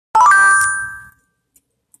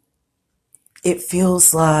it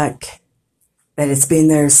feels like that it's been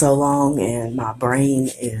there so long and my brain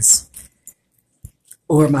is,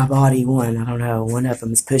 or my body, I don't know, one of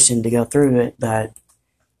them is pushing to go through it, but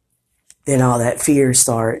then all that fear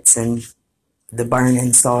starts and the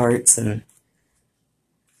burning starts and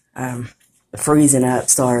the freezing up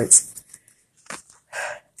starts.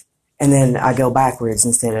 And then I go backwards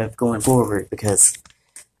instead of going forward because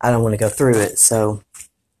I don't want to go through it. So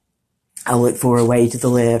I look for a way to the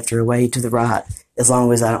left or a way to the right as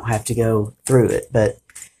long as I don't have to go through it. But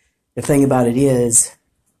the thing about it is,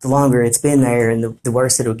 the longer it's been there and the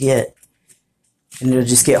worse it'll get. And it'll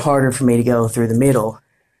just get harder for me to go through the middle.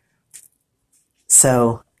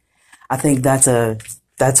 So I think that's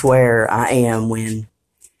where I am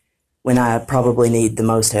when I probably need the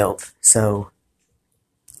most help. So,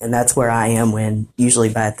 and that's where I am when usually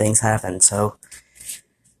bad things happen. So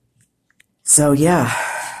yeah,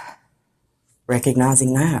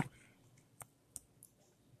 recognizing that.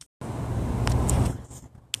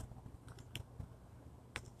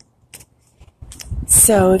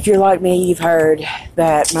 So if you're like me, you've heard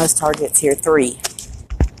that most targets hear three.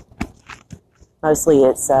 Mostly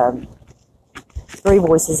it's three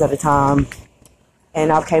voices at a time.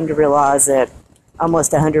 And I've came to realize that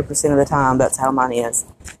almost 100% of the time, that's how mine is.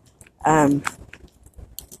 I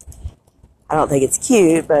don't think it's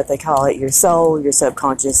cute, but they call it your soul, your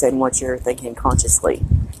subconscious, and what you're thinking consciously.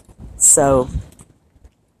 So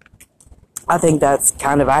I think that's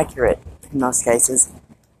kind of accurate in most cases.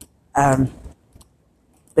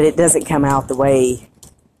 But it doesn't come out the way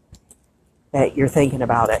that you're thinking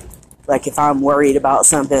about it. Like if I'm worried about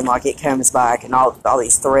something, like it comes back and all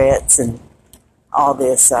these threats and all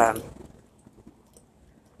this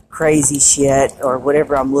crazy shit or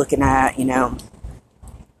whatever I'm looking at,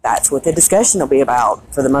 that's what the discussion will be about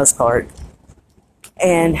for the most part.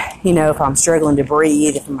 And, if I'm struggling to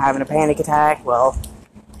breathe, if I'm having a panic attack, well,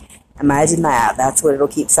 imagine that. That's what it'll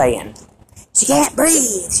keep saying. She can't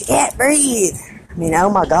breathe. She can't breathe. I mean, oh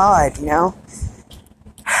my God,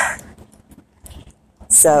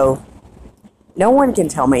 So, no one can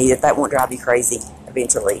tell me that won't drive you crazy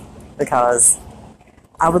eventually, because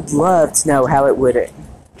I would love to know how it wouldn't.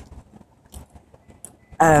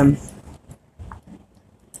 I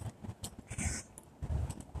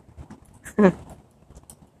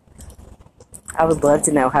would love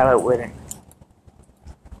to know how it wouldn't.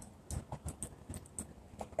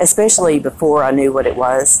 Especially before I knew what it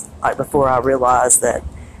was. Like before I realized that,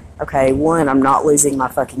 okay, one, I'm not losing my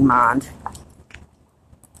fucking mind.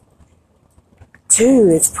 Two,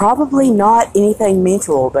 it's probably not anything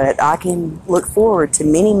mental, but I can look forward to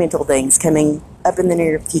many mental things coming up in the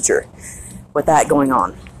near future with that going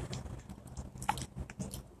on.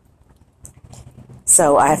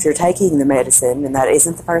 So after taking the medicine, and that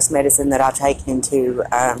isn't the first medicine that I've taken to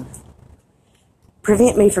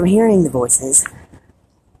prevent me from hearing the voices,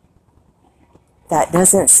 that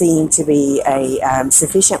doesn't seem to be a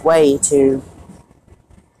sufficient way to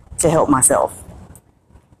help myself,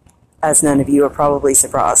 as none of you are probably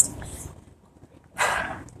surprised.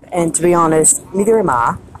 And to be honest, neither am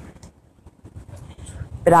I.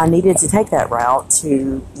 But I needed to take that route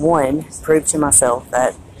to, one, prove to myself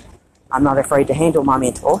that I'm not afraid to handle my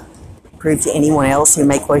mental, prove to anyone else who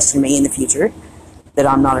may question me in the future that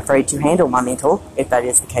I'm not afraid to handle my mental, if that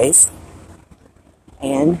is the case.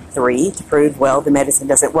 And three, to prove, well, the medicine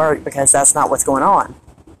doesn't work because that's not what's going on.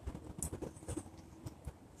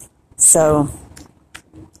 So,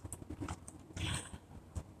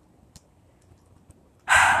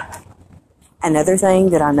 another thing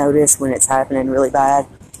that I notice when it's happening really bad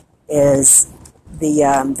is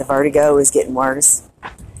the vertigo is getting worse.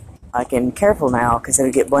 Like, and careful now, because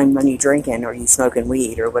it'll get blamed on you drinking or you smoking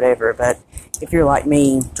weed or whatever. But if you're like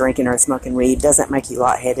me, drinking or smoking weed doesn't make you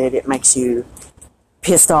lightheaded. It makes you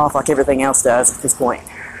pissed off like everything else does at this point.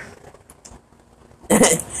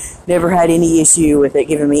 Never had any issue with it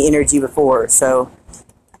giving me energy before. So,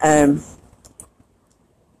 yeah,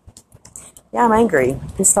 I'm angry,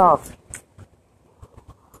 pissed off.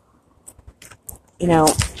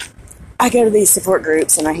 I go to these support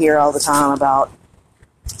groups and I hear all the time about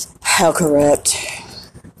how corrupt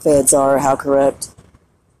feds are, how corrupt.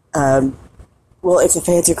 Well, if the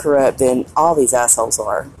feds are corrupt, then all these assholes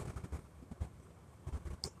are.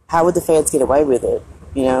 How would the feds get away with it,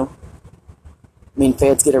 I mean,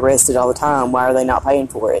 feds get arrested all the time. Why are they not paying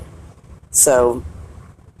for it? So,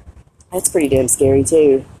 that's pretty damn scary,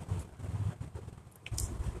 too.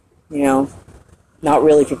 Not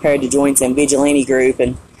really prepared to join some vigilante group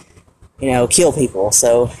and, kill people.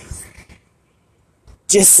 So,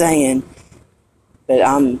 just saying. But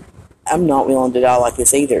I'm not willing to die like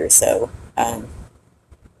this either. So,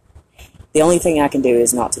 The only thing I can do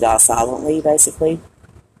is not to die silently, basically.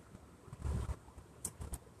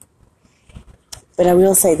 But I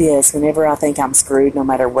will say this, whenever I think I'm screwed, no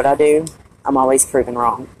matter what I do, I'm always proven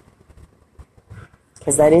wrong.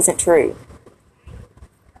 Because that isn't true.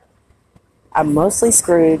 I'm mostly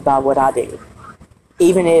screwed by what I do.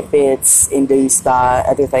 Even if it's induced by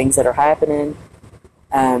other things that are happening,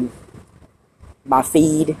 my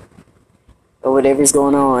feed, or whatever's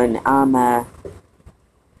going on, I'm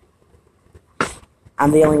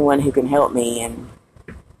the only one who can help me, and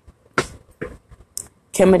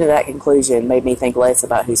coming to that conclusion made me think less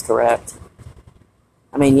about who's correct.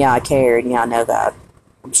 I mean, yeah, I care, and yeah, I know that.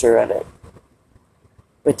 I'm sure of it.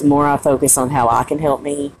 But the more I focus on how I can help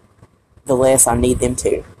me, the less I need them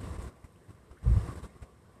to.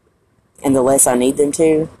 And the less I need them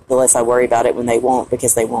to, the less I worry about it when they won't,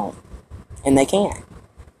 because they won't. And they can't.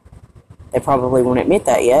 They probably won't admit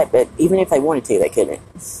that yet, but even if they wanted to, they couldn't.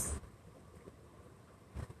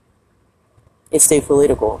 It's too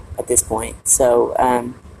political at this point. So,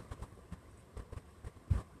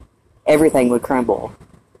 everything would crumble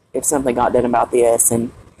if something got done about this.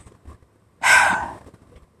 And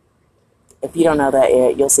if you don't know that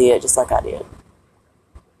yet, you'll see it just like I did.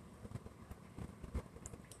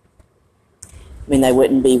 I mean, they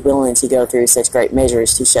wouldn't be willing to go through such great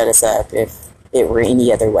measures to shut us up if it were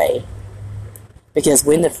any other way. Because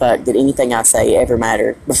when the fuck did anything I say ever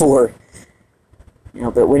matter before? You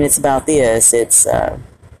know, but when it's about this, it's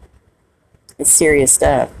serious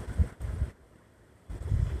stuff.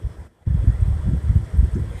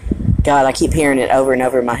 God, I keep hearing it over and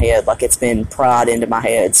over in my head, like it's been prod into my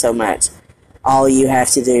head so much. All you have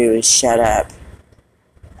to do is shut up.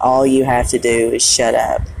 All you have to do is shut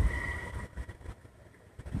up.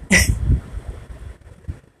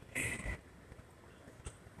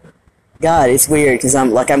 God, it's weird because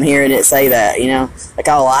I'm hearing it say that, you know, like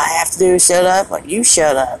all I have to do is shut up. Like, you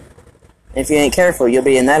shut up. If you ain't careful, you'll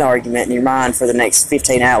be in that argument in your mind for the next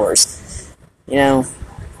 15 hours, you know.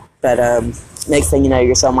 But next thing you know,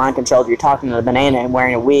 you're so mind controlled, you're talking to a banana and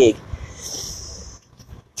wearing a wig,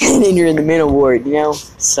 and then you're in the mental ward, you know.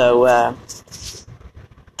 So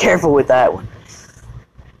careful with that one.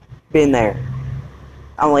 Been there.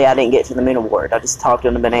 Only I didn't get to the mental ward. I just talked to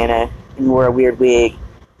a banana and wore a weird wig.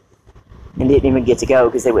 And didn't even get to go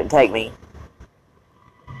because they wouldn't take me.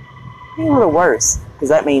 Maybe a little worse, because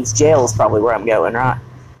that means jail is probably where I'm going, right?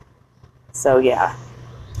 So, yeah.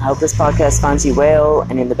 I hope this podcast finds you well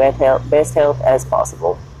and in the best health as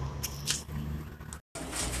possible.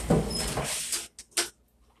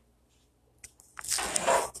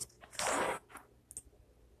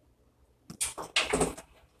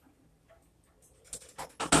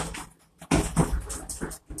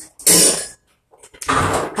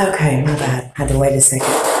 Okay, my bad. I had to wait a second.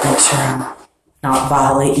 Make sure I'm not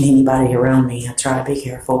violating anybody around me. I try to be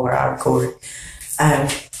careful where I record.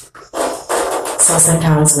 So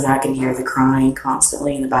sometimes when I can hear the crying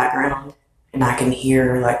constantly in the background, and I can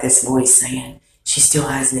hear like this voice saying, she still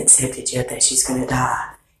hasn't accepted yet that she's going to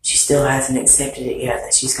die. She still hasn't accepted it yet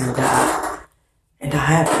that she's going to die. And I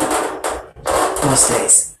haven't. Most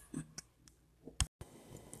days.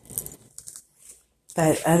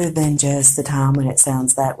 But other than just the time when it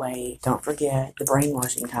sounds that way, don't forget the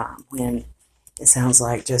brainwashing time when it sounds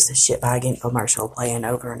like just a shitbag infomercial playing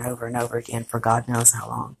over and over and over again for God knows how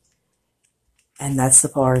long. And that's the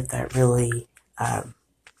part that really that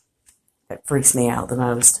freaks me out the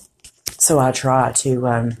most. So I try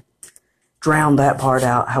to drown that part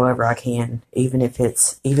out however I can, even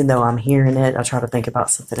though I'm hearing it, I try to think about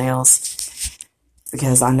something else.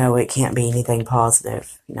 Because I know it can't be anything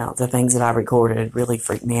positive. You know, the things that I recorded really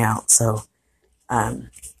freaked me out. So,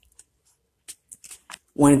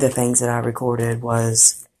 one of the things that I recorded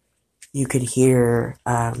was you could hear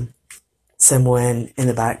someone in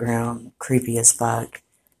the background, creepy as fuck,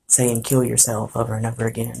 saying kill yourself over and over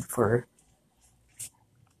again. For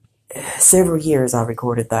several years I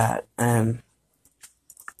recorded that. And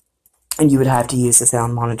you would have to use the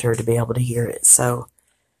sound monitor to be able to hear it. So,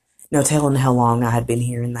 no telling how long I had been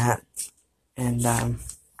hearing that. And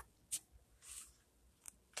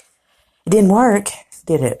it didn't work,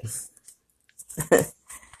 did it?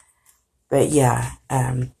 But yeah,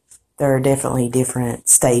 there are definitely different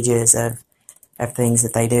stages of things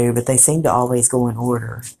that they do, but they seem to always go in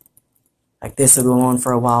order. Like this will go on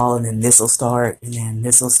for a while, and then this will start, and then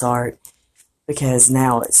this will start. Because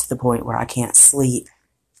now it's the point where I can't sleep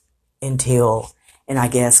until... And I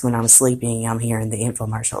guess when I'm sleeping, I'm hearing the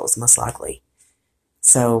infomercials, most likely.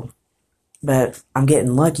 So, but I'm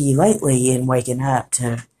getting lucky lately in waking up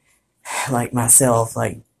to, like, myself,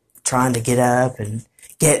 like, trying to get up and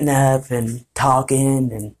getting up and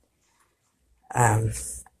talking. And um,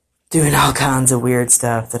 doing all kinds of weird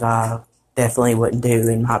stuff that I definitely wouldn't do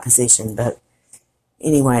in my position. But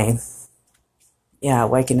anyway, yeah,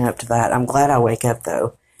 waking up to that. I'm glad I wake up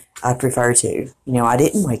though. I prefer to. I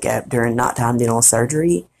didn't wake up during nighttime dental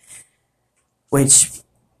surgery, which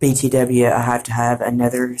BTW, I have to have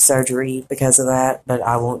another surgery because of that, but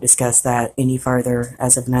I won't discuss that any further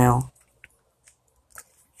as of now.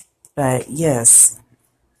 But yes,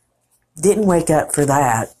 didn't wake up for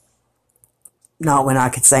that. Not when I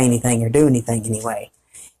could say anything or do anything anyway.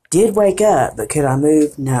 Did wake up, but could I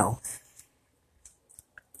move? No.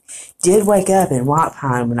 Did wake up in White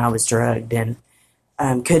Pine when I was drugged and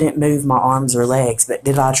couldn't move my arms or legs, but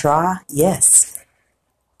did I try? Yes.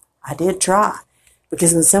 I did try.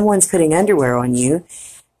 Because when someone's putting underwear on you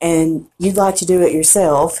and you'd like to do it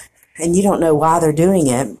yourself and you don't know why they're doing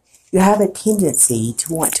it, you have a tendency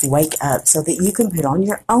to want to wake up so that you can put on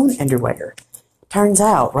your own underwear. Turns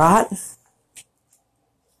out, right?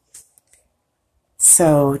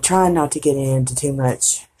 So, trying not to get into too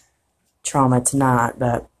much trauma tonight,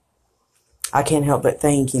 but I can't help but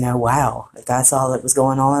think, wow, if that's all that was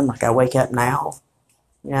going on, like I wake up now,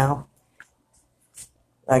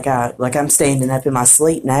 like I'm standing up in my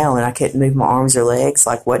sleep now and I couldn't move my arms or legs.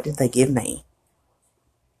 Like, what did they give me?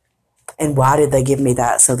 And why did they give me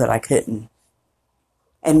that so that I couldn't?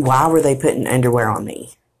 And why were they putting underwear on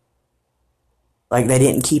me? Like, they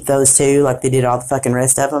didn't keep those too, like they did all the fucking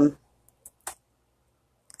rest of them?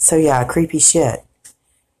 So, yeah, creepy shit.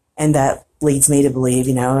 And that leads me to believe,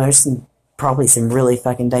 there's probably some really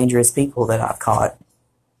fucking dangerous people that I've caught.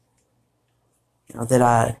 That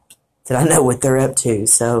I know what they're up to.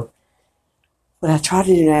 So what I try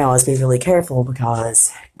to do now is be really careful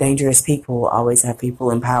because dangerous people always have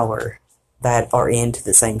people in power that are into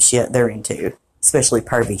the same shit they're into, especially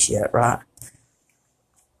pervy shit, right?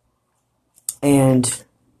 And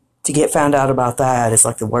to get found out about that is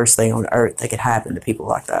like the worst thing on earth that could happen to people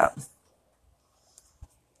like that.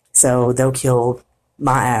 So they'll kill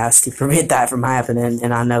my ass to prevent that from happening,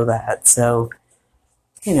 and I know that. So,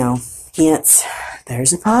 hence,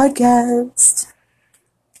 there's a podcast.